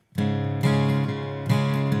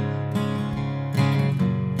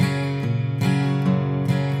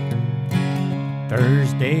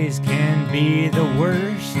Thursdays can be the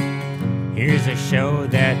worst. Here's a show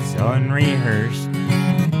that's unrehearsed.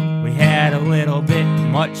 We had a little bit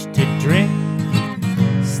much to drink.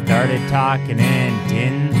 Started talking and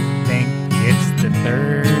didn't think. It's the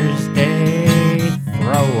Thursday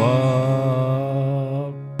throw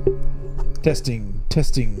up. Testing.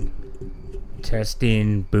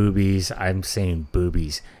 Testing boobies. I'm saying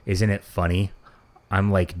boobies. Isn't it funny? I'm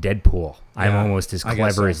like Deadpool. I'm almost as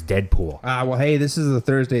clever as Deadpool. Well, hey, this is the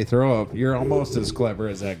Thursday throw up. You're almost as clever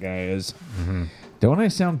as that guy is. Mm-hmm. Don't I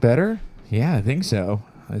sound better? Yeah, I think so.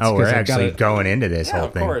 We're actually going into this whole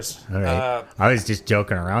thing. Of course. All right. I was just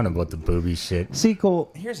joking around about the booby shit. See, Cole,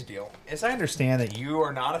 Here's the deal. As I understand that you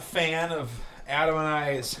are not a fan of Adam and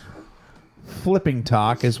I's flipping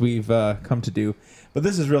talk as we've come to do, but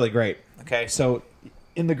this is really great. Okay, so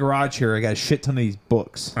in the garage here, I got a shit ton of these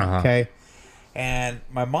books. Uh-huh. Okay, and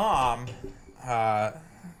my mom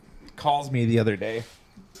calls me the other day,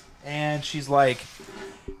 and she's like,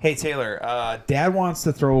 "Hey Taylor, Dad wants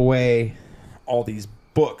to throw away all these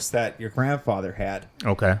books that your grandfather had,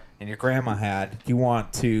 Okay. and your grandma had. You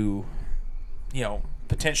want to,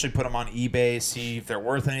 potentially put them on eBay, see if they're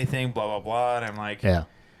worth anything, blah blah blah." And I'm like, Yeah.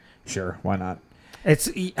 "Sure, why not?"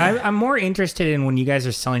 I'm more interested in when you guys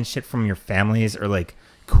are selling shit from your families or like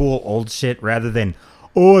cool old shit rather than,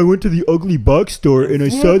 oh, I went to the ugly box store and I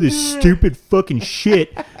saw this stupid fucking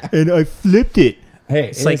shit and I flipped it. Hey,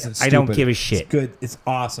 It's like, I don't give a shit. It's good. It's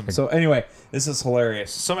awesome. So anyway, this is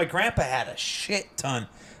hilarious. So my grandpa had a shit ton.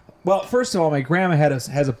 Well, first of all, my grandma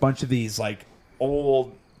has a bunch of these like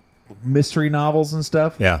old mystery novels and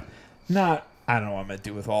stuff. Yeah. I don't know what I'm going to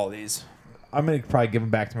do with all of these. I'm going to probably give them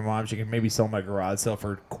back to my mom. She can maybe sell them at garage sale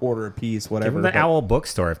for $quarter a piece, whatever. Give them the Owl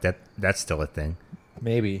bookstore if that's still a thing.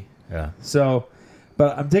 Maybe. Yeah. So,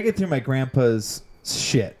 but I'm digging through my grandpa's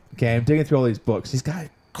shit. Okay, I'm digging through all these books. He's got a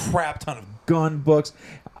crap ton of gun books.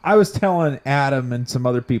 I was telling Adam and some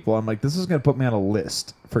other people, I'm like, this is going to put me on a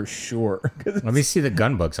list for sure. Let me see the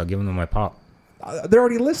gun books. I'll give them to my pop. They're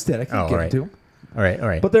already listed. I can't give them to them. All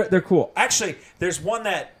right. But they're cool. Actually, there's one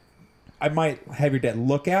that I might have your dad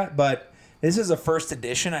look at, but this is a first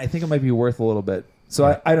edition. I think it might be worth a little bit.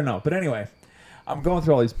 So I don't know. But anyway, I'm going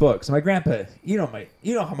through all these books. My grandpa, you know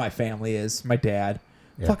how my family is. My dad,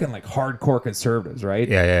 fucking like hardcore conservatives, right?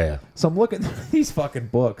 Yeah. So I'm looking at these fucking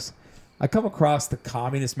books. I come across the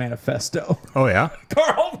Communist Manifesto. Oh, yeah?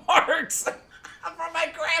 Karl Marx. From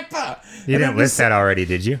my grandpa. You didn't list that already,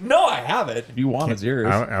 did you? No, I have it. If you want, it's yours.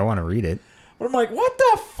 I want to read it. But I'm like, what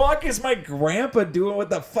the fuck is my grandpa doing with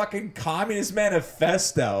the fucking Communist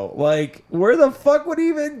Manifesto? Like, where the fuck would he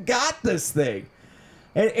even got this thing?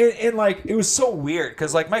 And like, it was so weird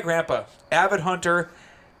because like my grandpa, avid hunter,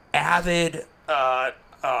 avid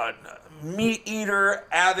meat eater,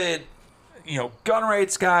 avid gun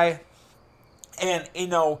rights guy, and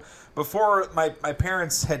before my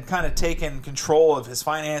parents had kind of taken control of his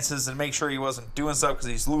finances and make sure he wasn't doing stuff because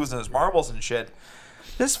he's losing his marbles and shit.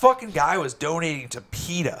 This fucking guy was donating to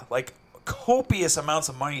PETA, like copious amounts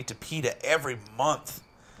of money to PETA every month.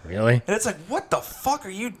 Really? And it's like, what the fuck are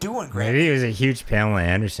you doing, Grant? Maybe he was a huge Pamela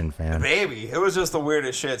Anderson fan. Maybe. It was just the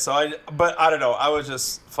weirdest shit. But I don't know. I was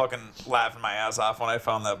just fucking laughing my ass off when I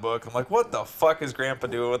found that book. I'm like, what the fuck is Grandpa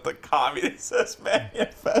doing with the Communist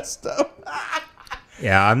Manifesto?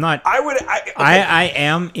 Yeah, I'm not. I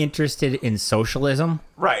am interested in socialism.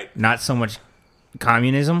 Right. Not so much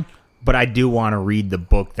communism. But I do want to read the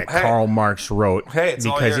book that Karl Marx wrote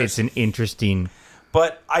because it's an interesting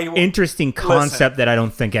concept that I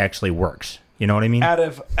don't think actually works. You know what I mean? Out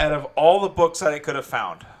of all the books that I could have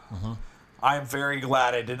found, I'm very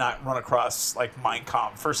glad I did not run across like Mein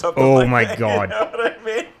Kampf or something. Oh like my that, God! You know what I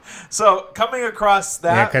mean? So coming across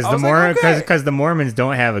that, because the Mormons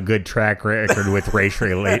don't have a good track record with race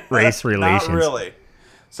relations. Not really.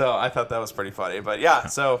 So I thought that was pretty funny. But yeah,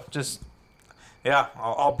 so just. Yeah,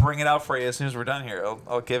 I'll bring it out for you as soon as we're done here.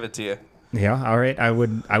 I'll give it to you. Yeah, all right. I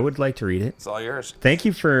would like to read it. It's all yours. Thank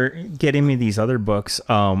you for getting me these other books.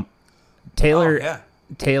 Taylor,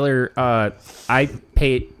 Taylor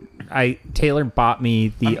bought me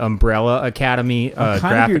the Umbrella Academy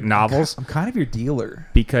graphic novels. I'm kind of your dealer.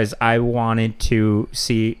 Because I wanted to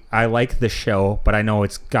see, I like the show, but I know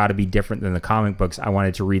it's got to be different than the comic books. I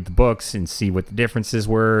wanted to read the books and see what the differences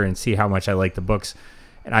were and see how much I like the books.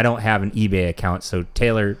 And I don't have an eBay account, so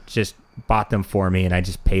Taylor just bought them for me, and I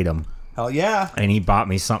just paid him. Hell yeah. And he bought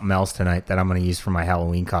me something else tonight that I'm going to use for my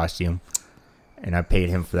Halloween costume. And I paid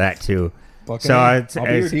him for that, too. So I'll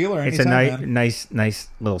be your dealer it's anytime, a nice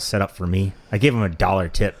little setup for me. I gave him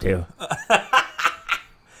 $1 tip, too.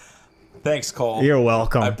 Thanks, Cole. You're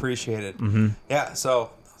welcome. I appreciate it. Mm-hmm. Yeah,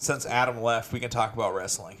 so since Adam left, we can talk about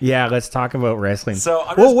wrestling. Yeah, let's talk about wrestling. So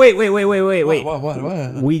I'm well, just- wait.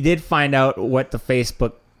 What? We did find out what the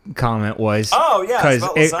Facebook comment was. Oh, yeah, it's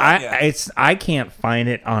about lasagna. I can't find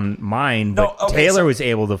it on mine, No, but okay, Taylor so- was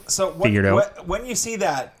able to So figure it out. when you see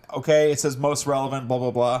that, okay, it says most relevant, blah, blah,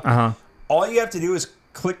 blah. Uh-huh. All you have to do is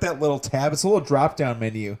click that little tab. It's a little drop-down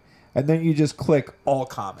menu. And then you just click all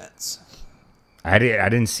comments. I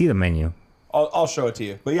didn't see the menu. I'll show it to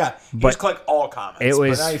you. But yeah, you But just click all comments. It But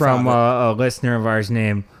was now you from found it. a listener of ours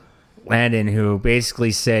named Landon, who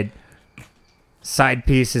basically said side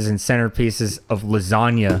pieces and centerpieces of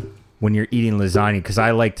lasagna when you're eating lasagna, because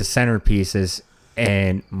I like the centerpieces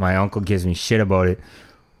and my uncle gives me shit about it.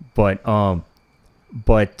 But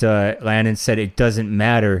Landon said it doesn't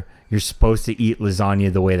matter. You're supposed to eat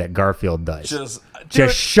lasagna the way that Garfield does.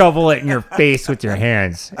 Just shovel it in your face with your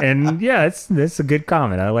hands. And yeah, that's a good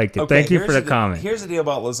comment. I liked it. Thank you for the comment. Here's the deal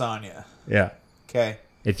about lasagna. Yeah. Okay.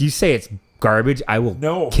 If you say it's garbage, I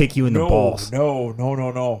will kick you in the balls. No.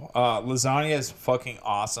 Lasagna is fucking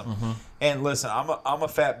awesome. Mm-hmm. And listen, I'm a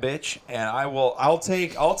fat bitch, and I'll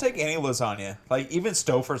take any lasagna, like even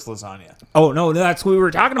Stouffer's lasagna. Oh no, that's what we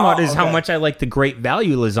were talking about. Is how okay. much I like the Great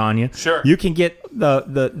Value lasagna. Sure. You can get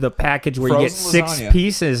the package where you get Frozen six lasagna.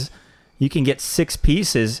 pieces. You can get 6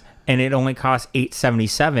 pieces, and it only costs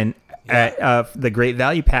 $8.77 at the Great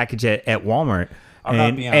Value package at Walmart. I'm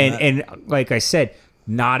not beyond that. And like I said,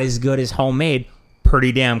 not as good as homemade.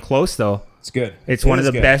 Pretty damn close though. It's good. It's one of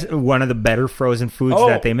the best, one of the better frozen foods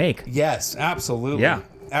that they make. Yes, absolutely. Yeah.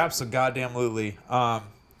 Absolutely.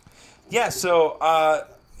 Yeah. So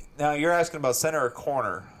now you're asking about center or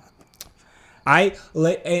corner. And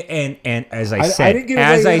as I I said, didn't get to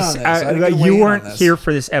as weigh I, in on this. I didn't get to weigh you in on weren't this. here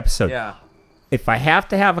for this episode. Yeah. If I have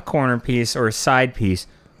to have a corner piece or a side piece,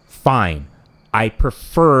 fine. I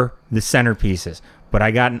prefer the centerpieces. But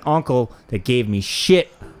I got an uncle that gave me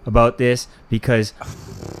shit about this because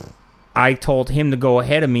I told him to go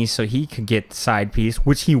ahead of me so he could get the side piece,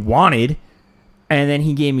 which he wanted. And then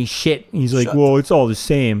he gave me shit. He's like, well, it's all the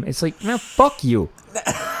same. It's like, man, fuck you.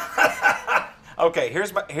 Okay,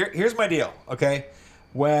 here's my deal. Okay,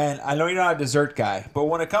 when I know you're not a dessert guy, but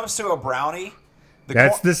when it comes to a brownie,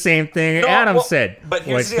 That's the same thing No, Adam well, said. but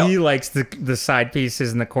here's the Like, deal. he likes the side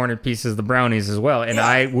pieces and the corner pieces, the brownies as well. And Yeah.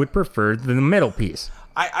 I would prefer the middle piece.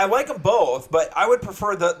 I like them both, but I would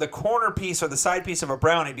prefer the corner piece or the side piece of a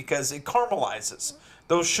brownie because it caramelizes.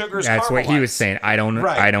 Those sugars. That's what he was caramelize. saying. I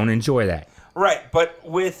don't enjoy that. Right, but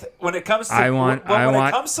when it comes to when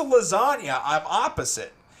it comes to lasagna, I'm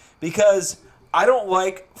opposite because I don't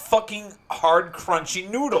like fucking hard crunchy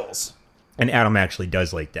noodles. And Adam actually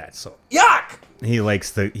does like that. So Yuck! he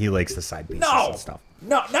likes the side pieces and stuff.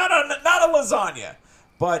 No, not a lasagna.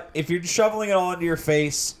 But if you're shoveling it all into your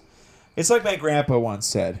face, it's like my grandpa once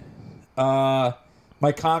said. My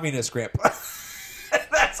communist grandpa.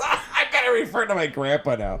 I gotta refer to my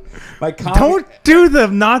grandpa now. Don't do the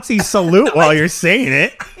Nazi salute while you're saying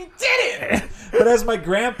it. I didn't. But as my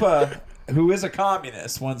grandpa, who is a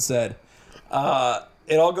communist, once said,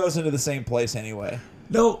 it all goes into the same place anyway.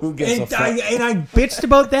 No, Who gives a fuck? I bitched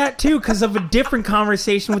about that too because of a different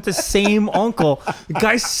conversation with the same uncle. The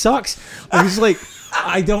guy sucks. He's like,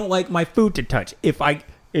 I don't like my food to touch. If I'm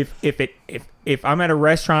at a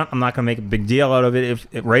restaurant, I'm not gonna make a big deal out of it.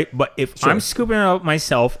 Right? But if I'm scooping it out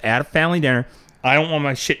myself at a family dinner, I don't want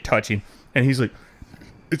my shit touching. And he's like,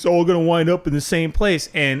 it's all gonna wind up in the same place.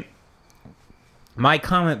 And my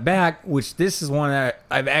comment back, which this is one that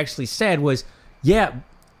I've actually said, was, yeah,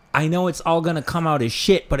 I know it's all gonna come out as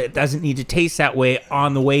shit, but it doesn't need to taste that way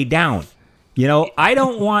on the way down. You know, I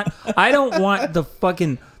don't want the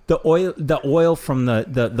fucking the oil from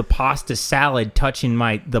the pasta salad touching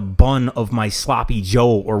the bun of my sloppy Joe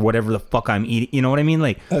or whatever the fuck I'm eating. You know what I mean?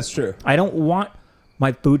 Like, That's true. I don't want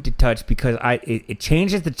my food to touch because it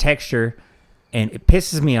changes the texture and it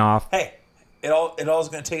pisses me off. Hey, it all is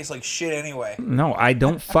gonna taste like shit anyway. No, I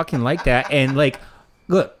don't fucking like that. And like,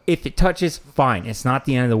 look, if it touches, fine. It's not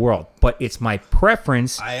the end of the world. But it's my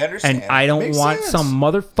preference. I understand. And I don't Makes want sense. some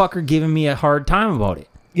motherfucker giving me a hard time about it.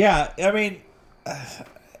 Yeah, I mean,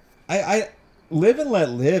 I live and let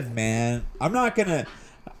live, man. I'm not gonna,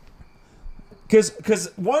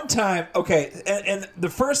 because one time, okay, and the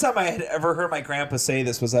first time I had ever heard my grandpa say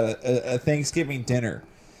this was at a Thanksgiving dinner,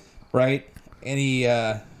 right? And he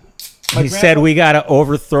said we got to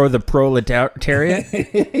overthrow the proletariat.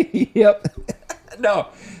 Yep. No,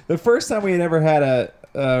 the first time we had ever had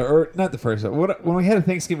or not the first time, when we had a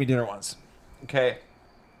Thanksgiving dinner once, okay,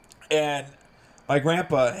 and my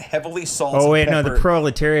grandpa heavily salted. Oh wait, no, the peppered-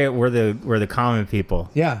 proletariat were the common people.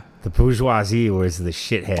 Yeah. The bourgeoisie was the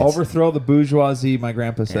shitheads. Overthrow the bourgeoisie, my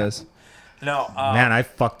grandpa says. No, Man, I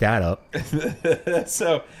fucked that up.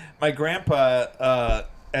 So my grandpa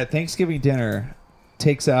at Thanksgiving dinner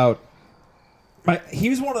takes out. he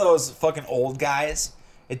was one of those fucking old guys.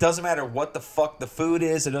 It doesn't matter what the fuck the food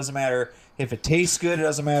is. It doesn't matter if it tastes good. It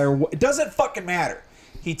doesn't matter. It doesn't fucking matter.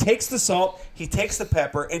 He takes the salt, he takes the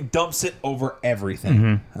pepper, and dumps it over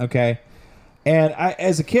everything. Okay, and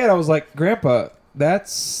as a kid, I was like, Grandpa,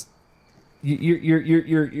 that's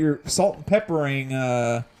you're salt and peppering.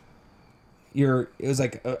 It was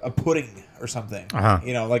like a pudding or something.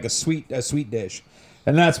 You know, like a sweet dish.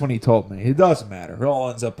 And that's when he told me it doesn't matter. It all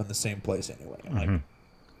ends up in the same place anyway. I'm like,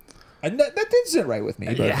 and that didn't sit right with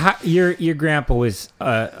me. But, Your grandpa was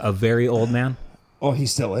a very old man. oh, he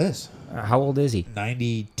still is. How old is he?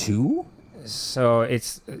 92? So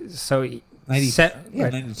it's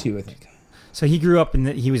 92, I think. So he grew up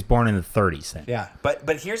he was born in the 30s then. Yeah, but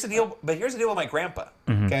here's the deal. But here's the deal with my grandpa.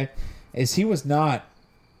 Okay, is he was not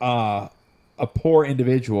a poor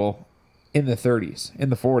individual in the 30s, in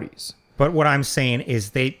the 40s. But what I'm saying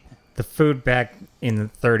is the food back in the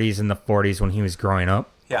 30s and the 40s when he was growing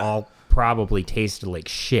up all probably tasted like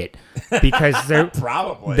shit because they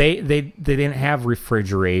Probably. they didn't have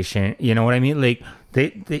refrigeration. You know what I mean? Like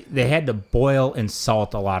they had to boil and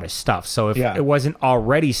salt a lot of stuff. So if it wasn't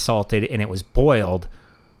already salted and it was boiled,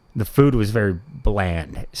 the food was very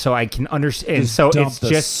bland. So I can understand. Just so dump it's the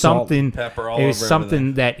just salt something. and pepper all It was over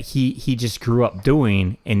something that he just grew up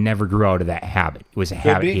doing and never grew out of that habit. It was a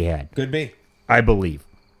habit he had. Could be. I believe.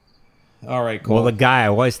 All right, cool. Well, the guy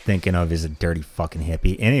I was thinking of is a dirty fucking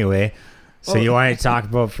hippie. Anyway, so you want to talk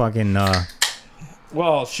about fucking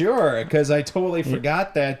Well, sure, because I totally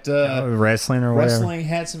forgot that wrestling or whatever? wrestling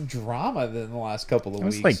had some drama in the last couple of It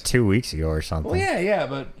was weeks. like 2 weeks ago or something. Well, yeah,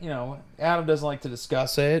 but Adam doesn't like to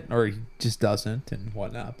discuss it, or he just doesn't, and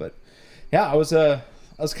whatnot. But yeah, I was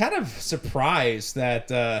kind of surprised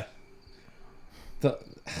that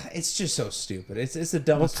it's just so stupid. It's the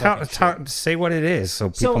dumbest. Say what it is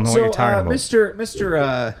so people know what you're talking about.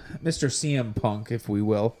 Mr. CM Punk, if we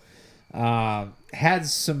will, had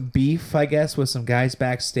some beef, I guess, with some guys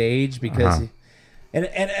backstage because,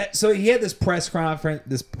 so he had this press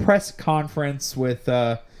conference with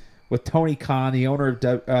Tony Khan, the owner of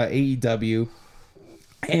AEW,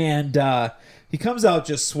 and he comes out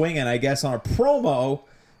just swinging, I guess, on a promo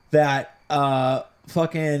that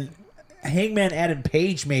fucking Hangman Adam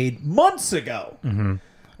Page made months ago. Mm-hmm.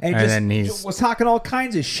 And then he was talking all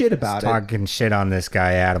kinds of shit about talking shit on this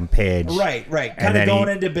guy Adam Page. Right. Kind of going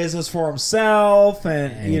into business for himself,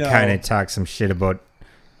 and he kind of talked some shit about.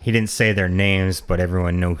 He didn't say their names, but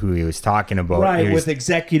everyone knew who he was talking about. Right, with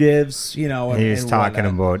executives, he was talking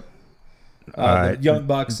about the Young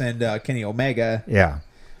Bucks and Kenny Omega. Yeah.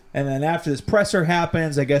 And then after this presser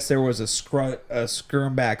happens, I guess there was a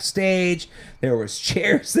scrum backstage. There was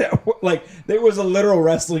chairs that were there was a literal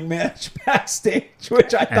wrestling match backstage,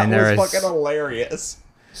 which I thought was fucking hilarious.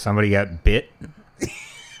 Somebody got bit.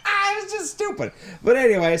 It was just stupid. But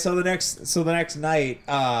anyway, so the next night,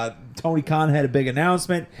 Tony Khan had a big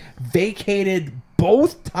announcement, vacated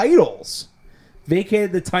both titles,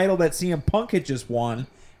 vacated the title that CM Punk had just won,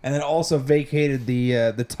 and then also vacated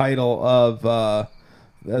the title of.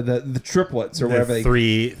 The triplets or whatever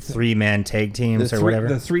they three-man tag teams or whatever,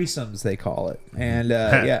 the threesomes they call it, and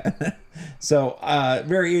yeah. So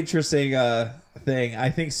very interesting thing.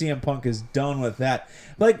 I think CM Punk is done with that.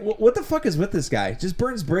 What the fuck is with this guy? Just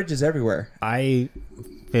burns bridges everywhere. I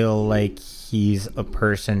feel like he's a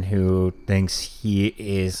person who thinks he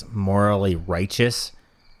is morally righteous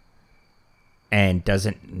and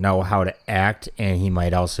doesn't know how to act, and he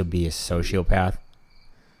might also be a sociopath.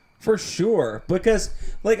 For sure, because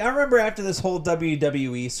I remember after this whole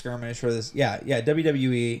WWE skirmish or this,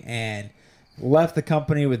 WWE, and left the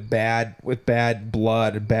company with bad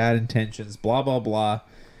blood, bad intentions, blah blah blah,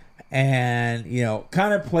 and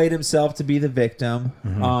kind of played himself to be the victim,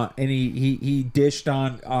 and he dished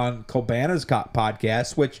on Cabana's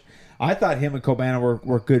podcast, which I thought him and Cabana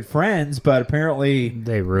were good friends, but apparently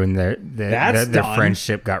they ruined their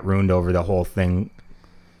friendship got ruined over the whole thing.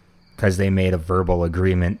 Because they made a verbal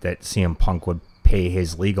agreement that CM Punk would pay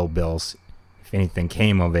his legal bills if anything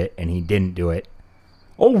came of it, and he didn't do it.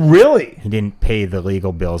 Oh, really? He didn't pay the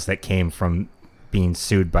legal bills that came from being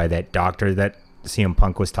sued by that doctor that CM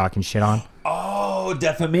Punk was talking shit on. Oh,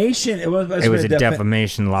 defamation. It was a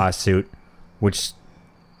defamation lawsuit, which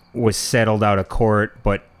was settled out of court,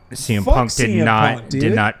 but CM Punk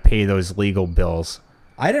did not pay those legal bills.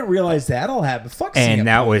 I didn't realize that all happened. Fuck CM Punk, and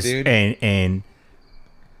that was dude.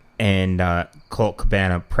 And Colt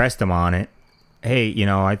Cabana pressed him on it. Hey,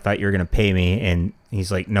 I thought you were going to pay me. And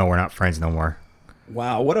he's like, no, we're not friends no more.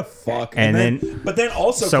 Wow, what a fuck. And then but then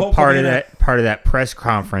also, so Colt part Cabana- of that press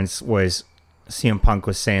conference was CM Punk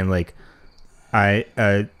was saying like, I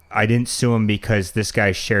didn't sue him because this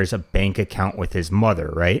guy shares a bank account with his mother,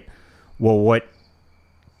 right? Well, what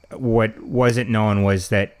wasn't known was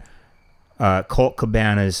that Colt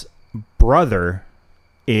Cabana's brother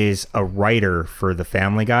is a writer for the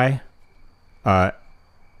Family Guy,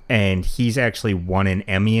 and he's actually won an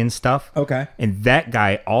Emmy and stuff. Okay. And that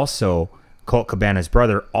guy also, Colt Cabana's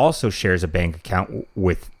brother, also shares a bank account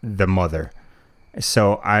with the mother.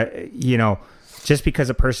 So just because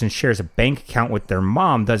a person shares a bank account with their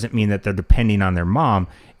mom doesn't mean that they're depending on their mom.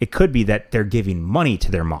 It could be that they're giving money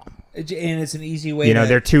to their mom. And it's an easy way.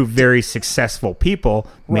 They're two very successful people.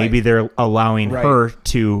 Right. Maybe they're allowing Right. her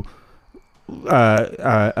to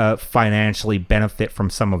financially benefit from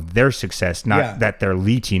some of their success, not that they're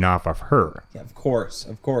leeching off of her. Yeah, of course.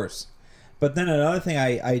 But then another thing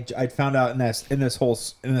I found out in this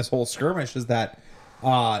whole skirmish is that,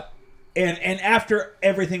 and after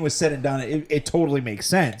everything was said and done, it totally makes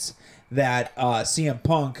sense that CM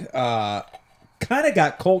Punk kind of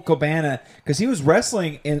got Colt Cabana because he was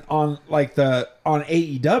wrestling on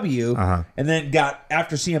AEW, and then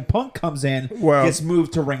after CM Punk comes in, gets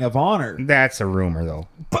moved to Ring of Honor. That's a rumor, though.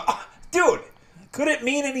 But, dude, could it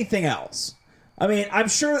mean anything else? I mean, I'm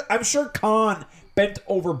sure Khan bent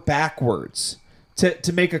over backwards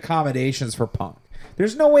to make accommodations for Punk.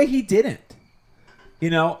 There's no way he didn't.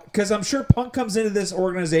 Because I'm sure Punk comes into this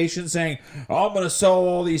organization saying, I'm going to sell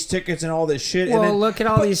all these tickets and all this shit. Well, and then, look at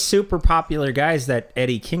all these super popular guys that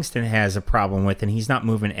Eddie Kingston has a problem with, and he's not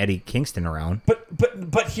moving Eddie Kingston around.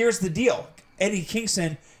 But here's the deal. Eddie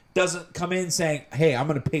Kingston doesn't come in saying, hey, I'm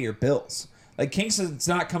going to pay your bills. Like, Kingston's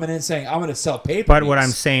not coming in saying, I'm going to sell paper. But what I'm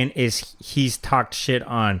saying is he's talked shit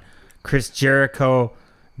on Chris Jericho,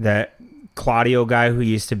 that Claudio guy who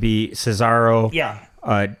used to be Cesaro,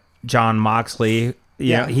 John Moxley.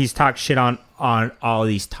 He's talked shit on all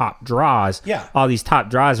these top draws. Yeah. All these top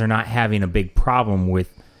draws are not having a big problem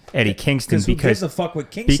with Eddie Kingston who gives a fuck what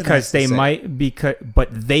Kingston has to say?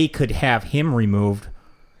 But they could have him removed.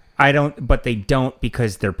 But they don't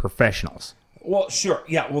because they're professionals. Well, sure.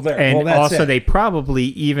 Yeah, well, And that's also, it. they probably,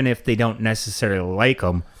 even if they don't necessarily like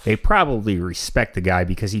him, they probably respect the guy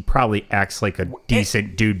because he probably acts like a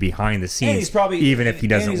decent dude behind the scenes, and he's probably, even if he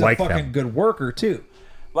doesn't like them. He's a fucking them. good worker, too.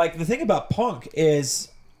 Like, the thing about Punk is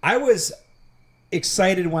I was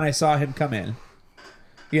excited when I saw him come in.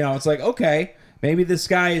 It's like, okay, maybe this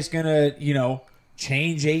guy is going to,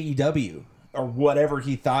 change AEW. Or whatever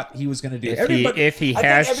he thought he was going to do. If he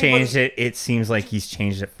has changed it, it seems like he's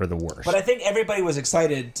changed it for the worse. But I think everybody was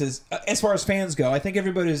excited to, as far as fans go, I think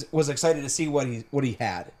everybody was excited to see what he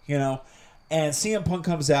had, And CM Punk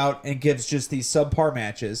comes out and gives just these subpar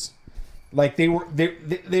matches, like they were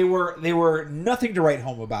nothing to write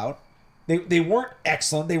home about. They weren't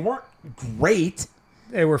excellent. They weren't great.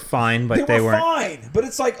 They were fine, but they were weren't fine. But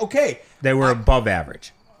it's like, okay, they were above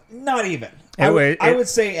average. Not even. I would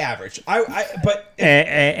say average. But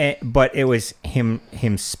it was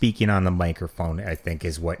him speaking on the microphone, I think,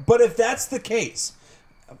 is what. But if that's the case,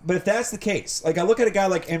 like I look at a guy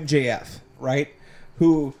like MJF, right,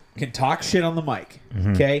 who can talk shit on the mic.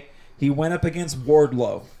 Mm-hmm. Okay, he went up against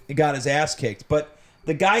Wardlow and got his ass kicked, but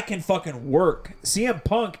the guy can fucking work. CM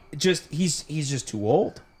Punk he's just too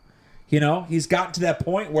old. He's gotten to that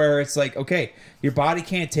point where it's like, okay, your body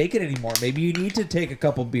can't take it anymore. Maybe you need to take a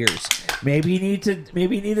couple beers. Maybe you need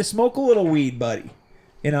to smoke a little weed, buddy.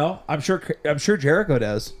 I'm sure Jericho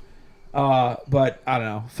does. But I don't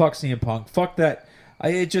know. Fuck CM Punk. Fuck that.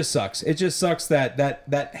 It just sucks. It just sucks that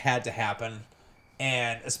had to happen,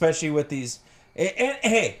 and especially with these.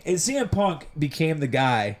 And CM Punk became the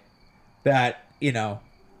guy that he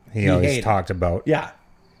always hated. talked about. Yeah,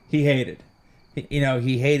 he hated.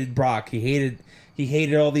 He hated Brock. He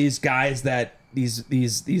hated all these guys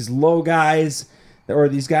these low guys, or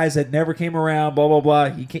these guys that never came around. Blah blah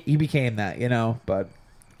blah. He became that, But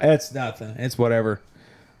it's nothing. It's whatever.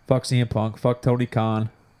 Fuck CM Punk. Fuck Tony Khan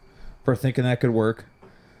for thinking that could work.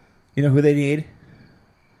 You know who they need?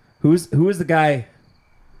 Who is the guy?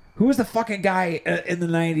 Who was the fucking guy in the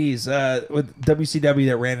 90s with WCW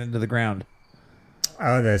that ran into the ground?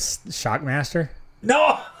 Oh, the Shockmaster?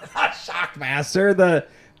 No, not Shockmaster.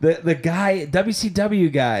 The guy,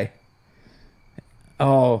 WCW guy.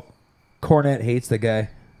 Oh, Cornette hates the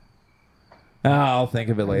guy. I'll think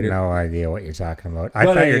of it later. No idea what you're talking about. I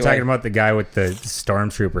thought you were talking about the guy with the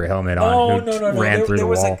Stormtrooper helmet on who ran through the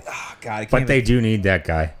wall. Like, oh God, but they do need that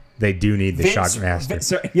guy. They do need the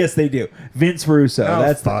Shockmaster. Yes, they do. Vince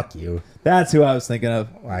Russo. Fuck you. That's who I was thinking of.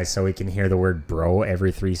 Why? So we can hear the word bro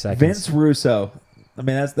every 3 seconds? Vince Russo. I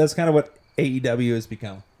mean, that's kind of what AEW has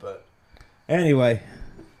become. But Anyway,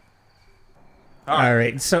 All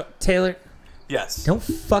right. So Taylor, yes, don't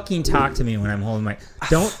fucking talk to me when I'm holding my.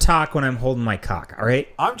 Don't talk when I'm holding my cock. All right.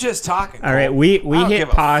 I'm just talking. All right. Cole. We I don't hit give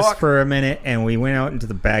a pause fuck. for a minute and we went out into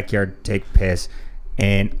the backyard to take a piss.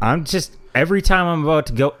 And I'm just every time I'm about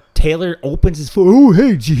to go, Taylor opens his phone. Oh,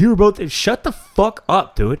 hey, did you hear about this? Shut the fuck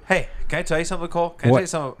up, dude. Hey, can I tell you something, Cole? Can I What? tell you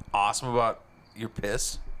something awesome about your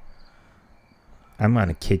piss? I'm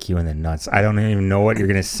gonna kick you in the nuts. I don't even know what you're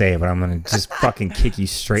gonna say, but I'm gonna just fucking kick you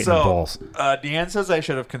straight in the balls. Deanne says I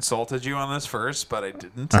should have consulted you on this first, but I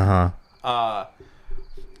didn't. Uh huh.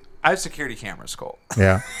 I have security cameras, Cole.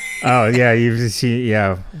 Yeah. Oh yeah. You see.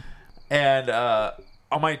 Yeah. And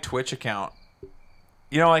on my Twitch account,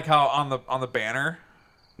 you know, like how on the banner,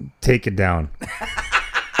 Take it down.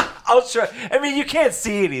 I'll show. I mean, you can't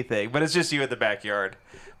see anything, but it's just you in the backyard.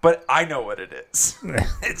 But I know what it is.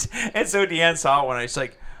 And so Deanne saw it when I was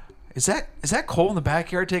like, "Is that Cole in the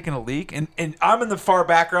backyard taking a leak?" And I'm in the far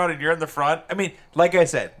background and you're in the front. I mean, like I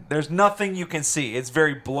said, there's nothing you can see. It's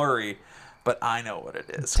very blurry, but I know what it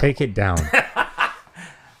is. Take it down.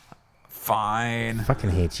 Fine. Fucking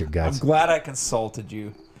hate your I'm guts. glad I consulted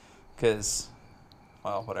you. Because,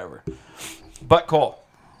 well, whatever. But Cole,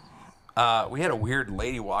 we had a weird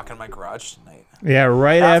lady walk in my garage tonight. Yeah,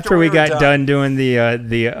 right after we were got done doing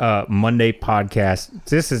the Monday podcast.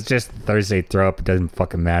 This is just Thursday throw up. It doesn't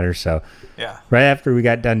fucking matter. So Yeah. right after we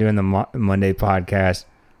got done doing the Monday podcast,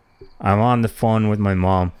 I'm on the phone with my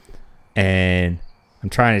mom, and I'm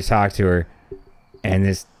trying to talk to her, and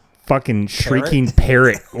this fucking shrieking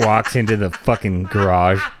parrot walks into the fucking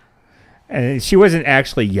garage. And she wasn't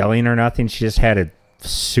actually yelling or nothing. She just had a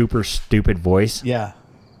super stupid voice. Yeah.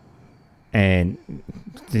 And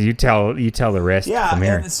you tell the rest Yeah, from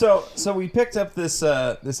here. and so we picked up this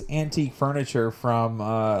this antique furniture from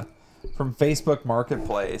Facebook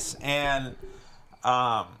Marketplace, and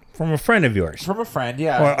From a friend of yours. from a friend,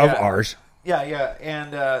 yeah, Or yeah. of ours. Yeah,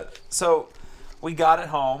 and so we got it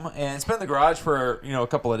home, and it's been in the garage for a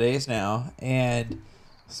couple of days now, and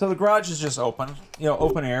so the garage is just open,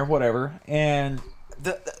 open air, whatever. And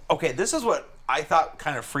Okay, this is what I thought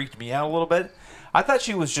kind of freaked me out a little bit. I thought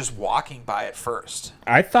she was just walking by at first.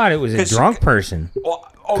 I thought it was a 'Cause drunk person Well,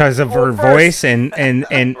 because of her first- voice and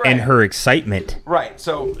Right. her excitement. Right.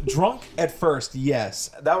 So drunk at first, yes,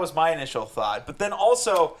 that was my initial thought. But then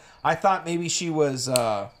also, I thought maybe she was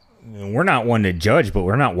We're not one to judge, but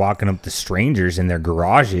we're not walking up to strangers in their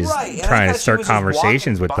garages right, and I trying to thought she start was just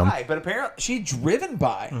conversations with walking them. by, But apparently, she'd driven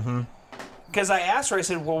by. because I asked her, I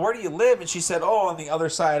said, "Well, where do you live?" And she said, "Oh, on the other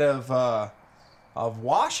side of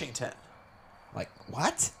Washington." Like,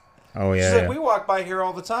 what? Oh She's yeah, like, yeah. "We walk by here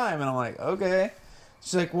all the time," and I'm like, "Okay."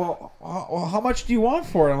 She's like, well, how much do you want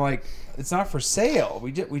for it? I'm like, it's not for sale.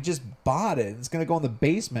 We just bought it. It's gonna go in the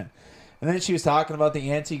basement. And then she was talking about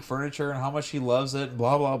the antique furniture and how much she loves it, and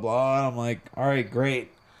blah blah blah. And I'm like, all right,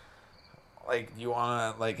 great. Like, you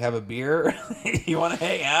want to have a beer? You want to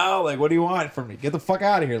hang out? Like, what do you want from me? Get the fuck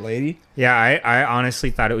out of here, lady. Yeah, I honestly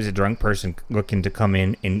thought it was a drunk person looking to come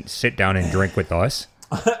in and sit down and drink with us.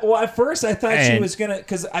 Well, at first I thought she And- was gonna,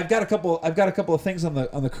 because I've got a couple of things on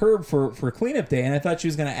the curb for cleanup day, and I thought she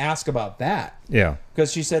was gonna ask about that Yeah.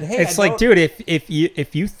 because she said, hey, It's I like, know- dude,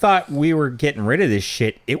 if you thought we were getting rid of this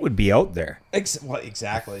shit, it would be out there. Well,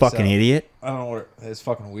 exactly, Fucking So, idiot. I don't know what it's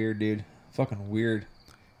fucking weird, dude. Fucking weird.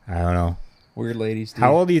 I don't know. Weird ladies, dude.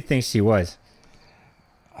 How old do you think she was?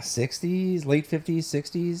 60s, late 50s,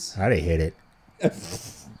 60s. I'd have hit it.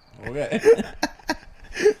 Okay.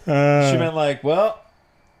 She been like, well,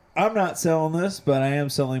 I'm not selling this, but I am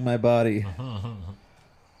selling my body.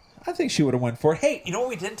 I think she would have went for it. Hey, You know what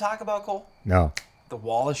we didn't talk about, Cole? No. the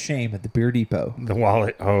wall of shame at the Beer Depot. The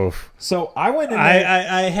wallet. Oh. So I went in there.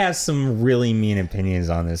 I have some really mean opinions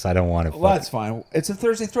on this. I don't want to. Well, that's fine. It's a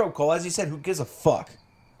Thursday throw, Cole. As you said, who gives a fuck?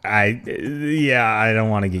 I don't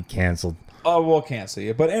want to get canceled. Oh, we'll cancel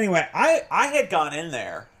you. But anyway, I had gone in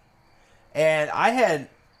there, and I had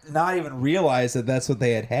not even realized that that's what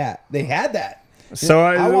they had. They had that. So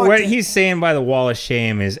I walked what in- he's saying by the wall of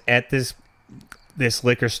shame is at this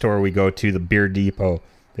liquor store we go to, the Beer Depot.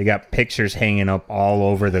 They got pictures hanging up all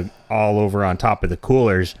over on top of the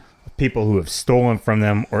coolers of people who have stolen from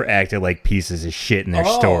them or acted like pieces of shit in their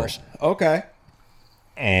stores. Okay.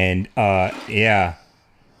 And yeah,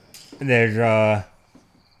 there's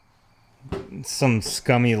some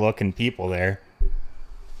scummy looking people there.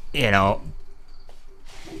 You know,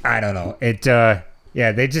 I don't know. It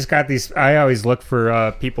yeah, they just got these. I always look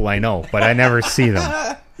for people I know, but I never see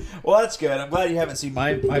them. Well, that's good. I'm glad you haven't seen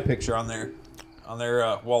my picture on their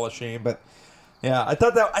wall of shame. But yeah, I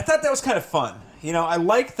thought that was kind of fun. You know, I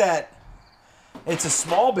like that. it's a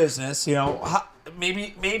small business. You know,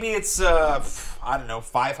 maybe it's I don't know,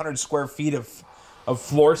 500 square feet of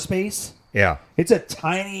floor space. Yeah. It's a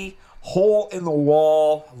tiny hole in the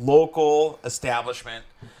wall local establishment.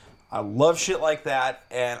 I love shit like that,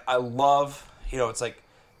 and I love, it's like,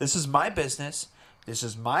 this is my business. This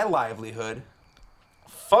is my livelihood.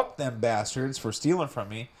 Fuck them bastards for stealing from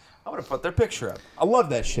me. I'm going to put their picture up. I love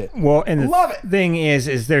that shit. Well, and love the thing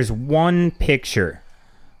is there's one picture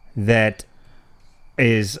that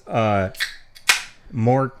is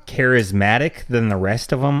more charismatic than the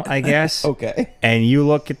rest of them, I guess. Okay. And you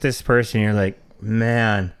look at this person, you're like,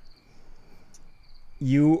 man,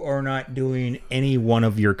 you are not doing any one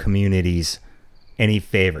of your communities any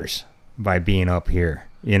favors by being up here.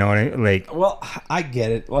 You know what I mean? Like, well, I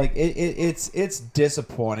get it. Like, it's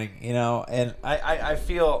disappointing, and I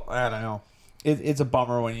feel, I don't know. It's a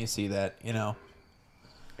bummer when you see that, Yeah.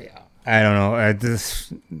 I don't know.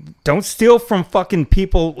 Don't steal from fucking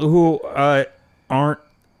people who aren't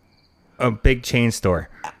a big chain store.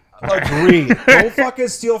 Agreed. Go fucking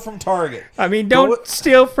steal from Target. I mean, don't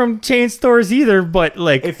steal from chain stores either, but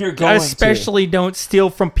like, if you're going especially don't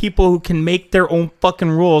steal from people who can make their own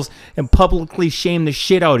fucking rules and publicly shame the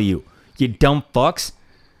shit out of you. You dumb fucks.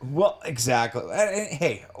 Well, exactly. And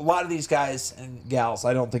hey, a lot of these guys and gals,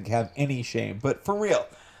 I don't think have any shame. But for real,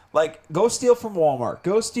 like, go steal from Walmart.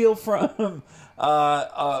 Go steal from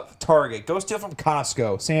Target. Go steal from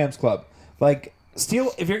Costco, Sam's Club. Like,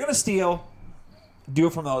 steal. If you're gonna steal, do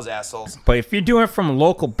it from those assholes. But if you're doing it from a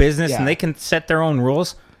local business and they can set their own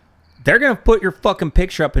rules, they're gonna put your fucking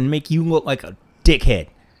picture up and make you look like a dickhead.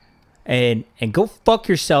 And go fuck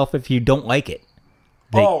yourself if you don't like it.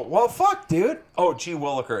 Oh, well, fuck, dude. Oh, G.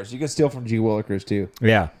 Willikers. You can steal from G. Willikers, too.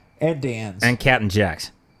 Yeah. And Dan's. And Captain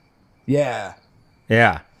Jack's. Yeah.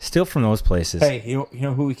 Yeah. Steal from those places. Hey, you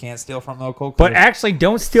know who we can't steal from, though, Cole? But actually,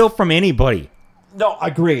 don't steal from anybody. No,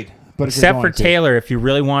 agreed. But except for Taylor, if you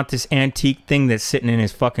really want this antique thing that's sitting in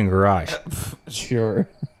his fucking garage. Sure.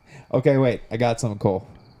 Okay, wait. I got something, Cole.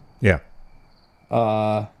 Yeah.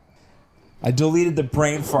 I deleted the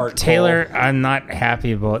brain fart. Taylor, Cole. I'm not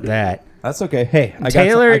happy about that. That's okay. Hey, I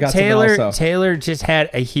got Taylor just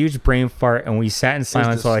had a huge brain fart, and we sat in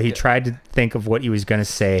silence while he tried to think of what he was going to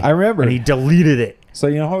say. I remember. And he deleted it. So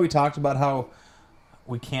you know how we talked about how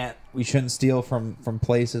we shouldn't steal from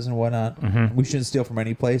places and whatnot? Mm-hmm. We shouldn't steal from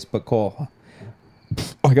any place, but Cole,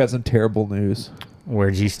 I got some terrible news.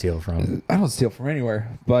 Where'd you steal from? I don't steal from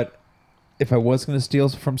anywhere, but if I was going to steal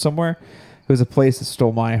from somewhere, it was a place that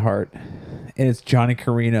stole my heart, and it's Johnny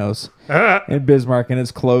Carino's in Bismarck, and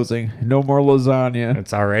it's closing. No more lasagna.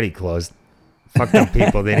 It's already closed. Fuck them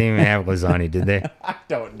people. They didn't even have lasagna, did they? I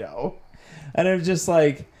don't know. And it was just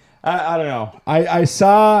like, I don't know. I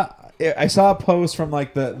saw a post from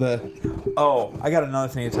like the Oh, I got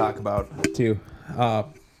another thing to talk about too.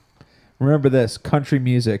 Remember this country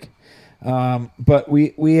music. But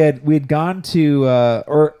we had gone to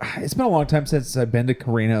or it's been a long time since I've been to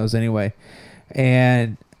Carino's anyway,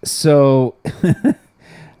 and so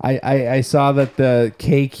I saw that the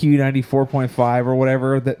KQ 94.5 or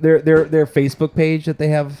whatever, that their Facebook page that they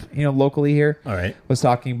have locally here, all right, was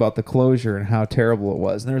talking about the closure and how terrible it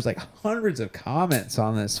was, and there was like hundreds of comments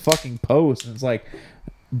on this fucking post, and it's like,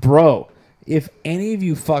 bro, if any of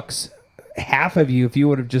you fucks, half of you, if you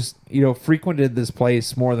would have just frequented this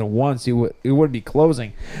place more than once, it wouldn't be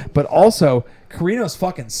closing. But also, Carino's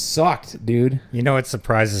fucking sucked, dude. You know what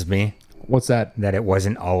surprises me? What's that? That it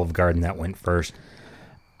wasn't Olive Garden that went first.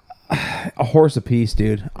 A horse apiece,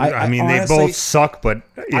 dude. I mean, honestly, they both suck, but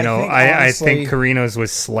I think Carino's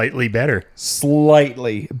was slightly better.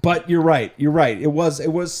 Slightly, but you're right. It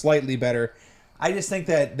was slightly better. I just think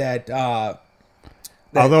that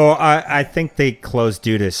although I think they closed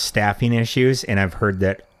due to staffing issues, and I've heard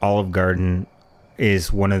that Olive Garden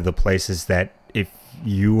is one of the places that if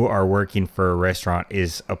you are working for a restaurant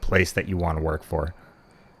is a place that you want to work for.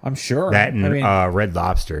 I'm sure. That and Red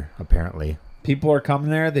Lobster, apparently. People are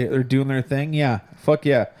coming there. They're doing their thing. Yeah, fuck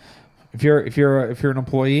yeah. If you're an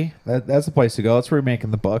employee, that's the place to go. That's where you're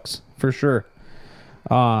making the bucks for sure.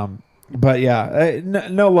 But yeah,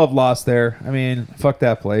 no love lost there. I mean, fuck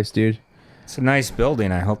that place, dude. It's a nice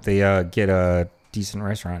building. I hope they get a decent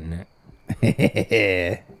restaurant in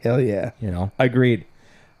it. Hell yeah. Agreed.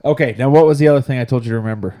 Okay, now what was the other thing I told you to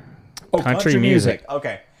remember? Oh, country music.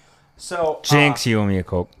 Okay. So Jinx, you owe me a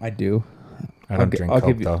Coke. I do. I don't drink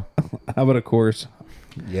Coke, though. How about a Coors?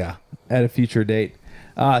 Yeah. At a future date.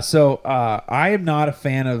 So I am not a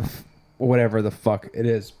fan of whatever the fuck it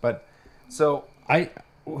is. But so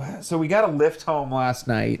we got a lift home last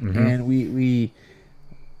night, and we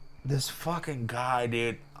this fucking guy,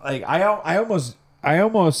 dude. Like I almost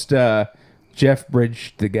Jeff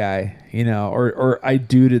Bridged the guy, you know, or I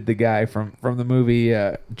duded the guy from the movie.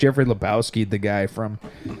 Jeffrey Lebowski, the guy from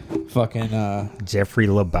fucking. Jeffrey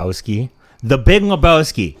Lebowski, the Big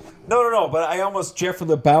Lebowski. No, but I almost Jeffrey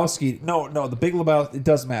Lebowski. No, the Big Lebowski. It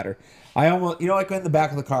doesn't matter. I almost, you know, like in the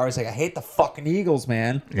back of the car, I was like, I hate the fucking Eagles,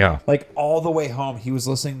 man. Yeah. Like all the way home, he was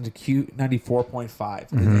listening to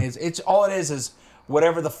Q94.5. It's all it is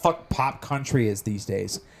whatever the fuck pop country is these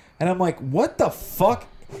days. And I'm like, what the fuck?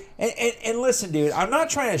 And listen, dude, I'm not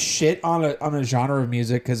trying to shit on a genre of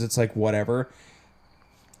music because it's like whatever.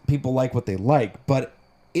 People like what they like, but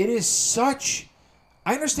it is such.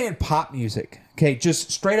 I understand pop music. Okay,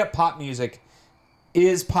 just straight up pop music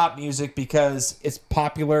is pop music because it's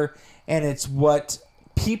popular and it's what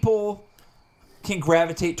people can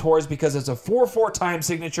gravitate towards because it's a 4/4 time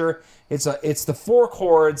signature. It's the 4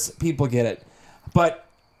 chords. People get it, but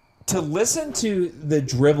to listen to the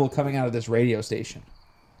drivel coming out of this radio station,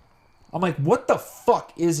 I'm like, what the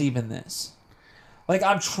fuck is even this? Like,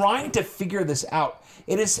 I'm trying to figure this out.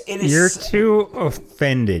 It is. You're too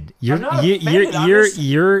offended. You're I'm not offended, I'm just-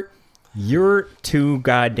 you're too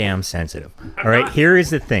goddamn sensitive. All right, here is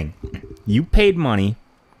the thing. You paid money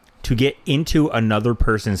to get into another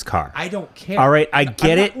person's car. I don't care. All right, I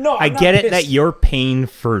get it. I get it that you're paying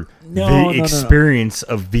for the experience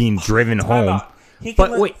of being driven home.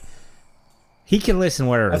 But wait, he can listen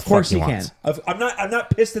whatever. Of course he he wants. can. I'm not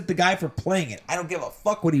pissed at the guy for playing it. I don't give a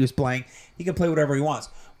fuck what he was playing. He can play whatever he wants.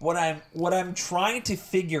 What I'm trying to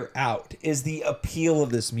figure out is the appeal of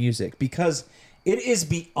this music because it is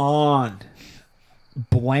beyond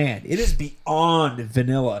bland. It is beyond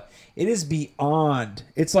vanilla. It is beyond.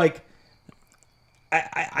 It's like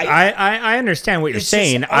I understand what you're It's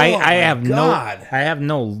saying. just- oh I my have God. I have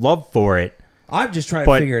no love for it. I'm just trying to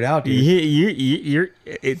But figure it out,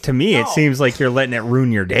 dude. To me, it No. seems like you're letting it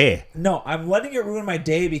ruin your day. No, I'm letting it ruin my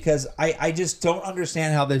day because I just don't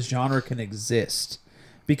understand how this genre can exist.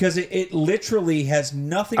 Because it literally has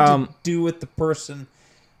nothing to do with the person.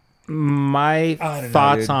 My I don't know,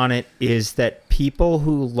 thoughts dude. on it is that people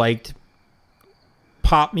who liked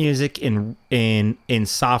pop music in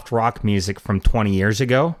soft rock music from 20 years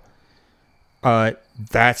ago,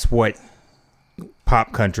 that's what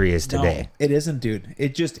pop country is today. No, it isn't, dude.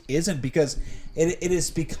 It just isn't because it has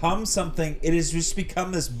become something. It has just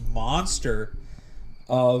become this monster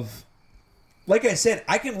of. Like I said,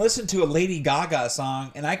 I can listen to a Lady Gaga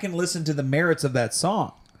song and I can listen to the merits of that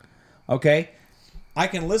song. Okay? I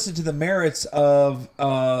can listen to the merits of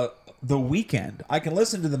The Weeknd. I can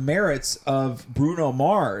listen to the merits of Bruno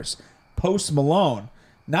Mars, Post Malone.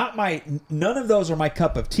 None of those are my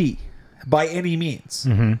cup of tea by any means.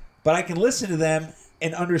 Mm-hmm. But I can listen to them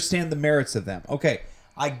and understand the merits of them. Okay,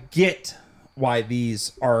 I get why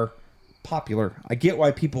these are popular. I get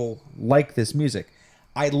why people like this music.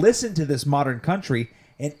 I listen to this modern country,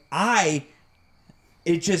 and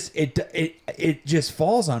it just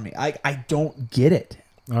falls on me. I don't get it.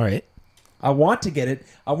 All right. I want to get it.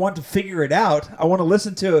 I want to figure it out. I want to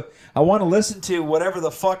listen to whatever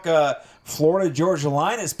the fuck Florida Georgia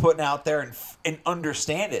Line is putting out there and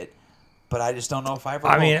understand it. But I just don't know if I ever.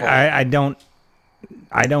 I mean,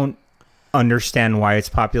 I don't understand why it's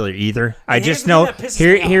popular either. I just know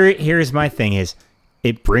here's my thing is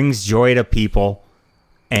it brings joy to people.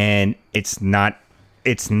 And it's not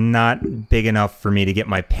big enough for me to get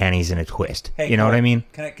my panties in a twist. Hey, you know what I mean?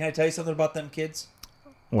 Can I tell you something about them kids?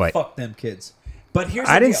 What? Fuck them kids. But here's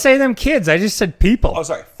I the didn't deal. say them kids. I just said people. Oh,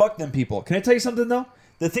 sorry. Fuck them people. Can I tell you something though?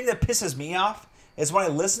 The thing that pisses me off is when I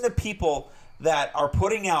listen to people that are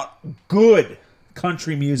putting out good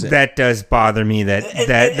country music. That does bother me. That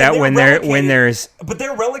And when there's but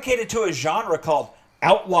they're relegated to a genre called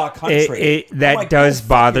outlaw country. that like, does go fuck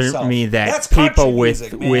bother yourself. me that That's people country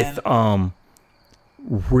with music, man.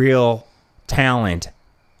 real talent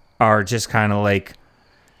are just kind of like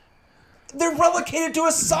They're relegated to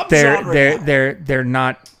a subgenre. they're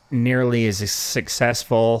not nearly as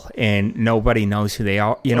successful and nobody knows who they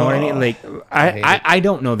are. You know what I mean? Like I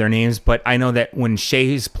don't know their names, but I know that when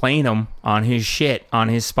Shay's playing them on his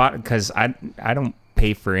spot, because I don't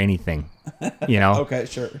pay for anything, you know? Okay,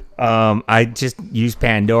 sure. I just use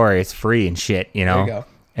Pandora. It's free and shit, you know? There you go.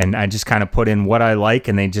 And I just kind of put in what I like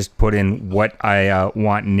and they just put in what I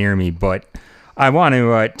want near me. But I want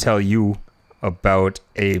to tell you about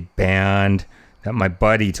a band that my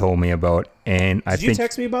buddy told me about. And Did you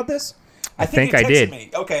text me about this? I think you I texted did. Me.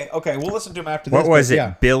 Okay. We'll listen to him after this. What was but it?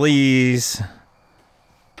 yeah. Billy's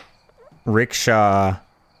Rickshaw.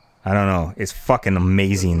 I don't know. It's fucking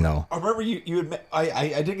amazing though. I remember you admit,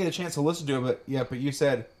 I didn't get a chance to listen to it, but you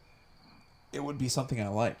said it would be something I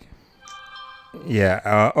like.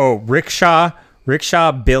 Yeah. Rickshaw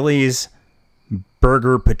Billy's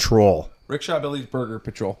Burger Patrol. Rickshaw Billy's Burger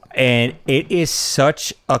Patrol. And it is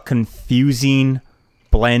such a confusing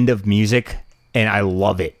blend of music, and I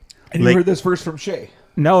love it. And you heard this first from Shay.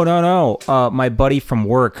 No. My buddy from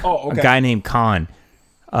work, Oh, okay. a guy named Khan,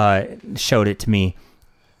 showed it to me.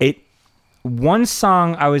 One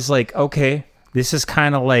song, I was like, okay, this is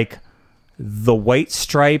kind of like the White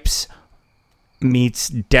Stripes meets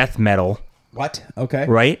death metal. What? Okay.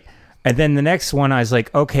 Right? And then the next one, I was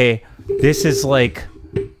like, okay, this is like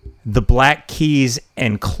the Black Keys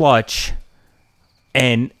and Clutch.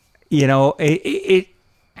 And, you know, it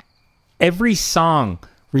every song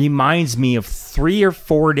reminds me of 3 or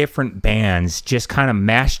 4 different bands just kind of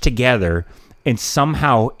mashed together. And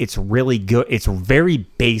somehow it's really good. It's very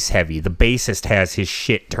bass heavy. The bassist has his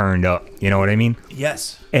shit turned up. You know what I mean?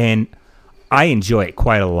 Yes. And I enjoy it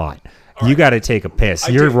quite a lot. You got to take a piss.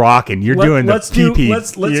 You're rocking. You're doing the pee-pee.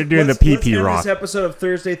 You're doing the pee-pee rock. This episode of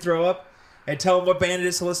Thursday Throw Up and tell them what band it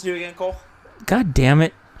is to listen to again, Cole. God damn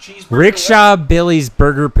it. Cheeseburger. Rickshaw Billy's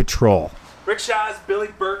Burger Patrol. Rickshaw's Billy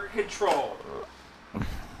Burger Control.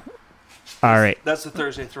 All right. That's the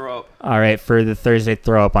Thursday Throw Up. All right. For the Thursday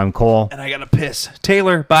Throw Up, I'm Cole. And I got to piss.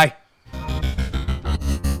 Taylor, bye.